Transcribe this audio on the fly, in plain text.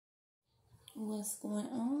What's going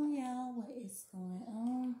on, y'all? What is going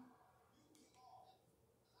on?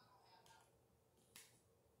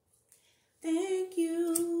 Thank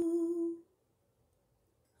you.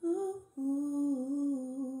 Ooh.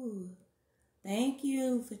 Thank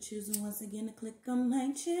you for choosing once again to click on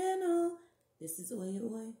my channel. This is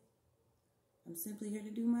OYAOY. I'm simply here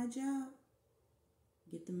to do my job.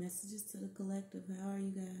 Get the messages to the collective. How are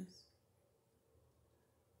you guys?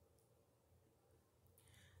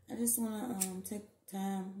 I just want to take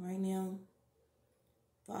time right now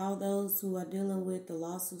for all those who are dealing with the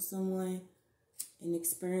loss of someone and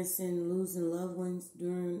experiencing losing loved ones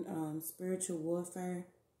during spiritual warfare.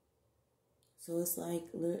 So it's like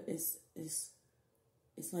it's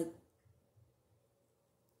like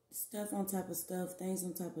stuff on top of stuff, things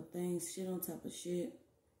on top of things, shit on top of shit.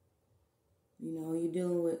 You know,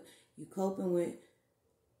 you're coping with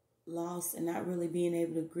loss and not really being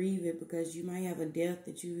able to grieve it because you might have a death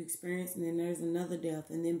that you've experienced and then there's another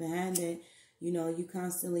death. And then behind that, you know, you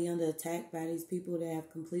constantly under attack by these people that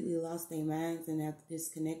have completely lost their minds and have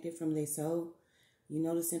disconnected from their soul. You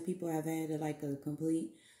noticing people have had like a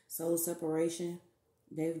complete soul separation.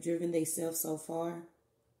 They've driven themselves so far.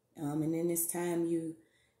 And in this time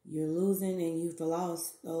you're losing and you've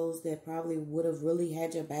lost those that probably would have really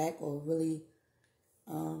had your back or really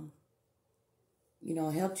you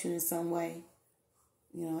know, helped you in some way.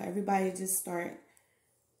 You know, everybody just start,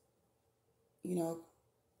 you know,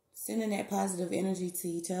 sending that positive energy to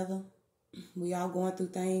each other. We all going through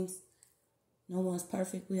things. No one's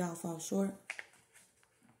perfect. We all fall short.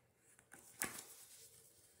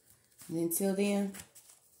 And until then,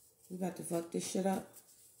 we got to fuck this shit up.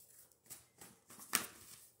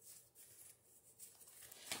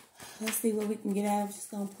 Let's see what we can get out of.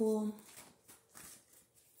 Just gonna pull.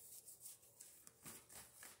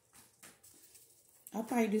 I'll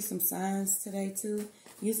probably do some signs today too.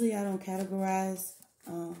 Usually I don't categorize,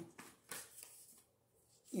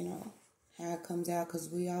 you know, how it comes out because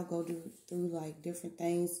we all go through like different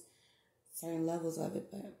things, certain levels of it.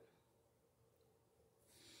 But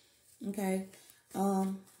okay,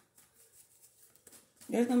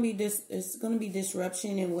 there's gonna be it's gonna be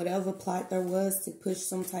disruption in whatever plot there was to push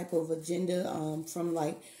some type of agenda from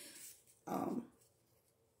like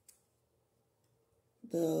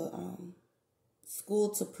the school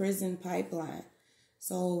to prison pipeline.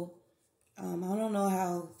 So I don't know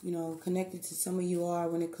how, you know, connected to some of you are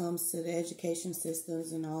when it comes to the education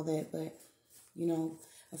systems and all that, but you know,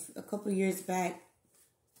 a couple of years back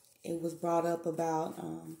it was brought up about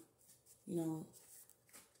you know,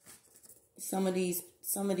 some of these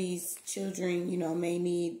children, you know, may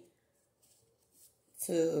need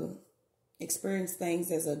to experience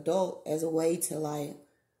things as adult as a way to like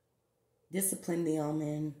discipline them.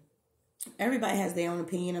 And everybody has their own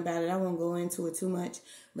opinion about it. I won't go into it too much,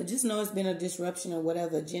 but just know it's been a disruption of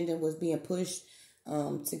whatever agenda was being pushed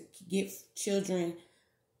to get children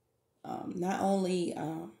not only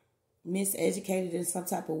miseducated in some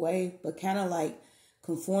type of way, but kind of like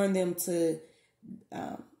conform them to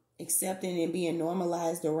accepting and being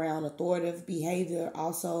normalized around authoritative behavior.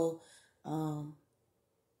 Also,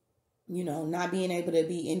 you know, not being able to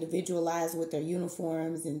be individualized with their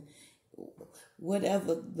uniforms and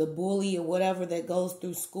whatever, the bully or whatever that goes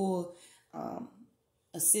through school,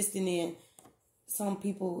 assisting in some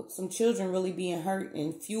children really being hurt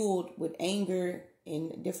and fueled with anger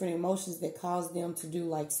and different emotions that cause them to do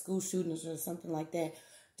like school shootings or something like that.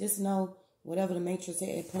 Just know whatever the Matrix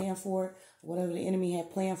had planned for, whatever the enemy had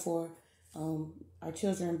planned for, our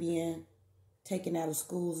children being taken out of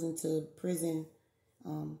schools into prison,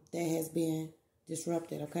 that has been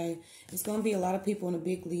disrupted, okay? It's going to be a lot of people in the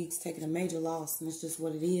big leagues taking a major loss, and it's just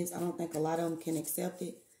what it is. I don't think a lot of them can accept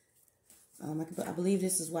it. I believe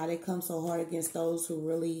this is why they come so hard against those who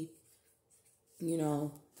really, you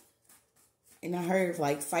know, and I heard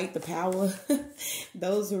like fight the power,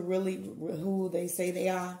 those who really, who they say they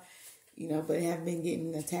are, you know, but have been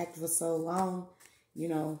getting attacked for so long, you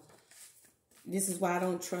know. This is why I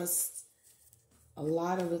don't trust a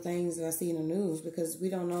lot of the things that I see in the news, because we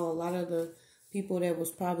don't know. A lot of the people that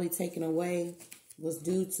was probably taken away was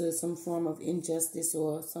due to some form of injustice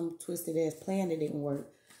or some twisted ass plan that didn't work.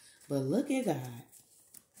 But look at God.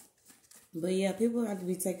 But yeah, people have to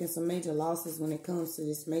be taking some major losses when it comes to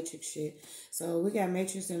this Matrix shit. So we got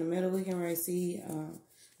Matrix in the middle. We can already see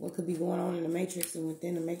what could be going on in the Matrix and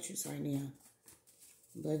within the Matrix right now.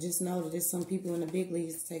 But just know that there's some people in the big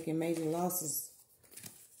leagues taking major losses.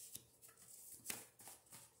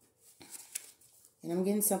 And I'm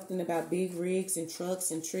getting something about big rigs and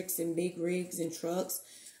trucks and tricks and big rigs and trucks.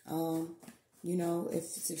 You know, if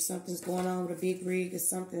something's going on with a big rig or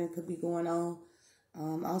something that could be going on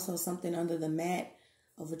Also something under the mat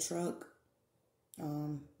of a truck.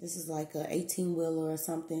 This is like a 18-wheeler or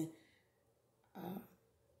something.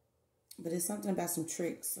 But it's something about some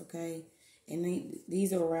tricks, okay? And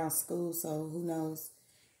these are around school, so who knows?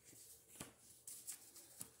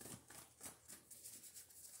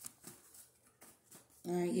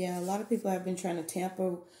 All right, yeah, a lot of people have been trying to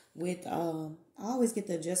tamper with, I always get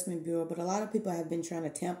the Adjustment Bureau, but a lot of people have been trying to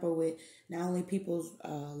tamper with not only people's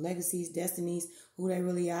legacies, destinies, who they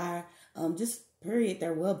really are, just period,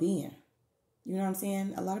 their well-being. You know what I'm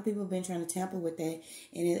saying? A lot of people have been trying to tamper with that,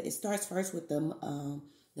 and it starts first with the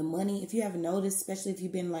money. If you haven't noticed, especially if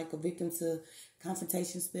you've been like a victim to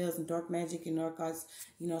confrontation spells and dark magic and dark arts,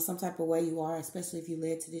 you know, some type of way you are, especially if you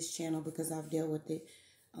led to this channel, because I've dealt with it,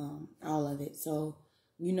 all of it. So,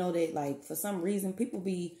 you know that, like, for some reason, people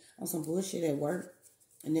be on some bullshit at work,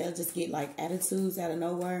 and they'll just get, like, attitudes out of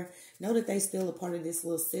nowhere. Know that they still a part of this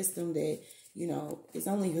little system that, you know, it's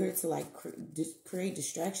only here to, like, create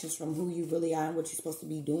distractions from who you really are and what you're supposed to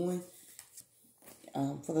be doing,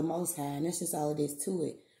 for the Most High. And that's just all it is to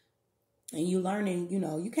it. And you learning, you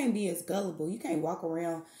know, you can't be as gullible. You can't walk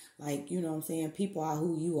around like, you know what I'm saying, people are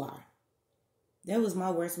who you are. That was my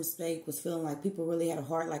worst mistake, was feeling like people really had a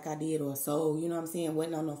heart like I did, or a soul, you know what I'm saying,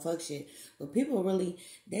 wasn't on no fuck shit. But people really,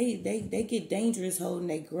 they get dangerous holding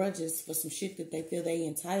their grudges for some shit that they feel they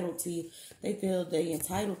entitled to. They feel they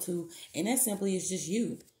entitled to, and that simply is just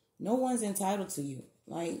you. No one's entitled to you.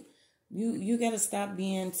 Like, you got to stop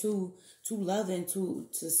being too loving to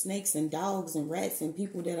snakes and dogs and rats and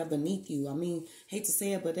people that are beneath you. I mean, hate to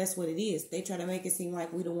say it, but that's what it is. They try to make it seem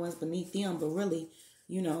like we the ones beneath them, but really,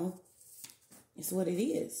 you know, it's what it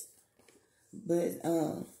is. But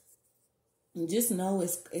just know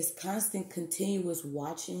it's constant, continuous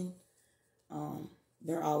watching.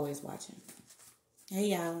 They're always watching. Hey,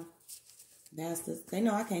 y'all. Bastards. They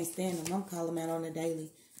know I can't stand them. I'm calling them out on the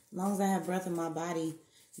daily. As long as I have breath in my body,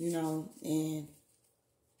 you know, and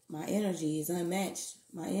my energy is unmatched.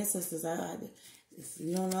 My ancestors are, if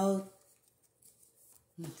you don't know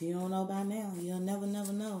by now, you'll never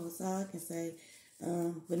know. That's all I can say.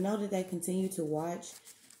 But know that they continue to watch.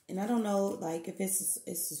 And I don't know, like, if it's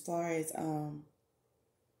as far as,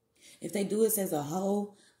 if they do this as a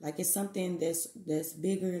whole, like it's something that's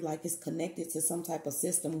bigger, like it's connected to some type of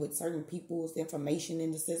system with certain people's information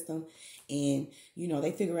in the system. And, you know,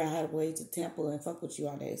 they figure out how to way to tamper and fuck with you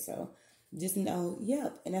all day. So just know,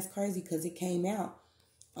 yep. And that's crazy because it came out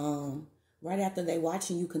right after they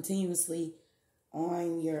watching you continuously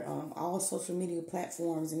on your all social media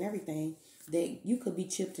platforms and everything, that you could be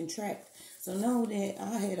chipped and tracked. So know that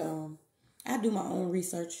I do my own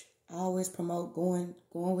research. I always promote going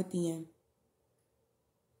within.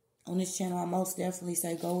 On this channel, I most definitely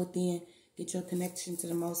say go within, get your connection to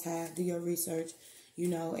the Most High, do your research, you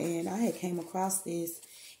know. And I had came across this,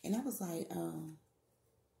 and I was like,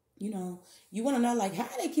 you know, you want to know, like, how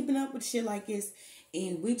are they keeping up with shit like this?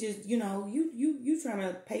 And we just, you know, you trying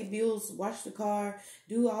to pay bills, wash the car,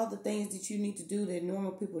 do all the things that you need to do that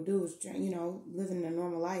normal people do, is, you know, living a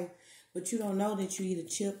normal life. But you don't know that you either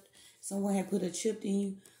chipped, someone had put a chip in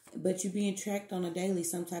you, but you're being tracked on a daily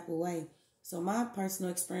some type of way. So my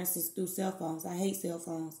personal experience is through cell phones. I hate cell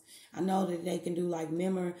phones. I know that they can do like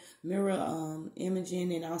mirror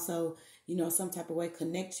imaging, and also, you know, some type of way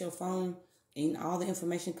connect your phone and all the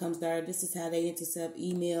information comes there. This is how they intercept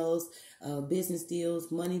emails, business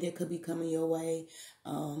deals, money that could be coming your way.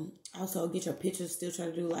 Also get your pictures, still try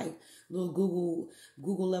to do like little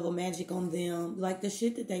Google level magic on them. Like the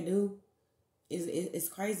shit that they do is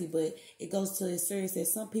crazy, but it goes to as serious that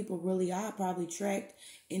some people really are probably tracked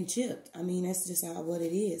and chipped. I mean, that's just what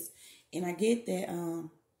it is. And I get that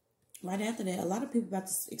right after that, a lot of people about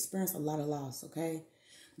to experience a lot of loss, okay?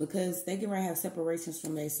 Because they can right have separations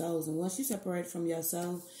from their souls. And once you separate from your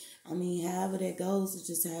soul, I mean, however that goes, it's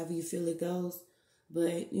just however you feel it goes.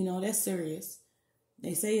 But, you know, that's serious.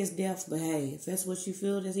 They say it's death, but hey, if that's what you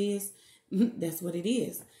feel that is, that's what it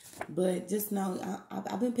is. But just know,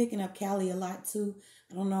 I've been picking up Cali a lot too.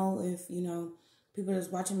 I don't know if, you know, people that's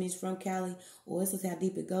watching me is from Cali, or this is how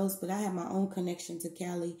deep it goes. But I have my own connection to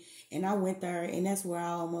Cali, and I went there, and that's where I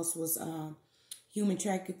almost was human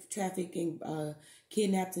trafficking,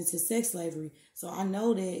 kidnapped into sex slavery. So I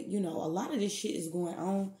know that, you know, a lot of this shit is going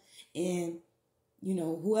on, and, you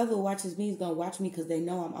know, whoever watches me is going to watch me because they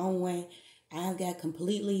know I'm on one. I got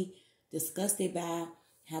completely disgusted by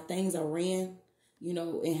how things are ran, you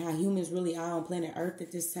know, and how humans really are on planet Earth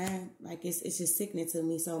at this time. Like, it's just sickening to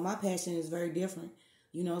me. So my passion is very different.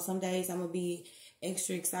 You know, some days I'm going to be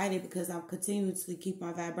extra excited because I'm continuously keep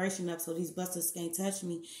my vibration up so these busters can't touch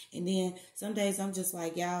me. And then some days I'm just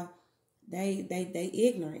like, y'all, they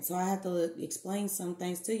ignorant. So I have to explain some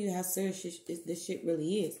things to you, how serious this shit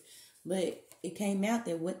really is. But it came out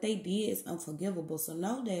that what they did is unforgivable. So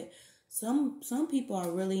know that some people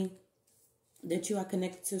are really, that you are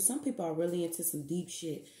connected to, some people are really into some deep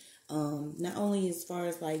shit. Not only as far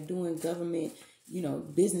as like doing government,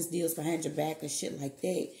 business deals behind your back and shit like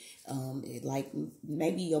that. Like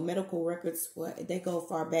maybe your medical records, they go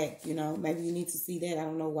far back, maybe you need to see that. I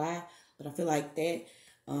don't know why, but I feel like that,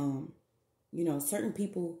 certain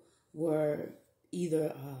people were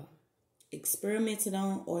either experimented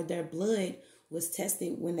on, or their blood was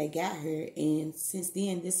tested when they got here. And since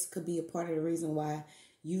then, this could be a part of the reason why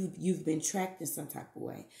you've been tracked in some type of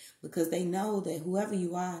way, because they know that whoever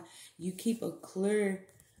you are, you keep a clear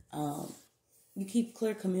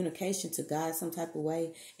communication to God some type of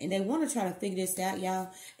way. And they want to try to figure this out,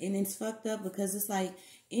 y'all. And it's fucked up, because it's like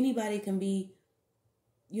anybody can be,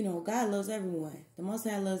 God loves everyone. The Most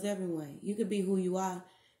High loves everyone. You could be who you are.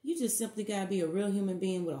 You just simply got to be a real human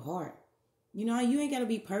being with a heart. You ain't got to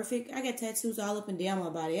be perfect. I got tattoos all up and down my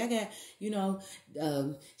body. I got,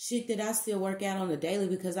 shit that I still work out on a daily,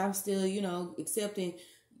 because I'm still, accepting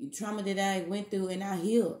trauma that I went through, and I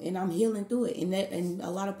heal, and I'm healing through it. And a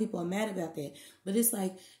lot of people are mad about that. But it's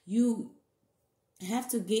like, you have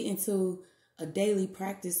to get into a daily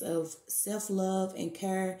practice of self-love and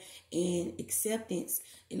care and acceptance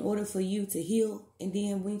in order for you to heal. And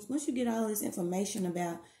then once you get all this information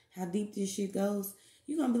about how deep this shit goes,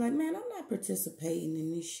 you're going to be like, man, I'm not participating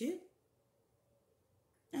in this shit.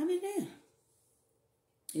 I mean, damn.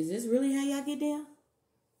 Is this really how y'all get down?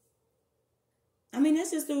 I mean,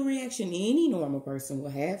 that's just the reaction any normal person will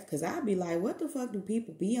have. Because I'd be like, what the fuck do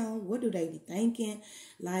people be on? What do they be thinking?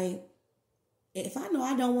 Like, if I know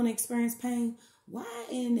I don't want to experience pain, why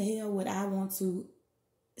in the hell would I want to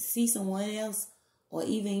see someone else? Or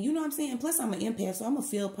even, you know what I'm saying? Plus, I'm an empath, so I'm a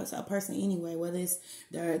feel a person anyway, whether it's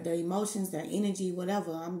their emotions, their energy,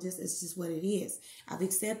 whatever. It's just what it is. I've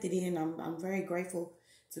accepted it, and I'm very grateful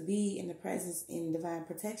to be in the presence in divine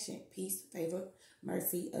protection, peace, favor,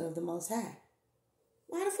 mercy of the Most High.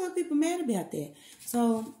 Why the fuck people mad about that?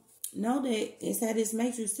 So know that inside this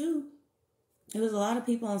matrix too, there was a lot of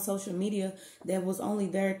people on social media that was only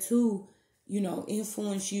there to,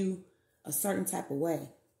 influence you a certain type of way.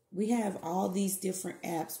 We have all these different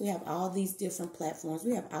apps. We have all these different platforms.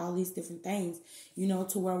 We have all these different things,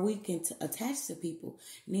 to where we can attach to people.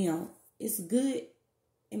 Now, it's good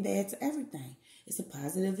and bad to everything. It's a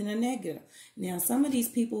positive and a negative. Now, some of these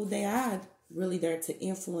people, they are really there to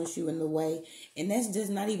influence you in the way. And that's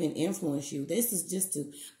just not even influence you. This is just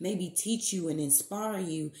to maybe teach you and inspire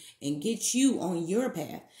you and get you on your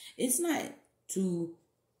path. It's not to,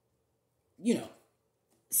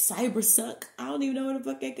 cyber suck. I don't even know where the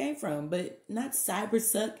fuck that came from, but not cyber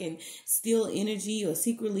suck and steal energy or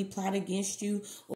secretly plot against you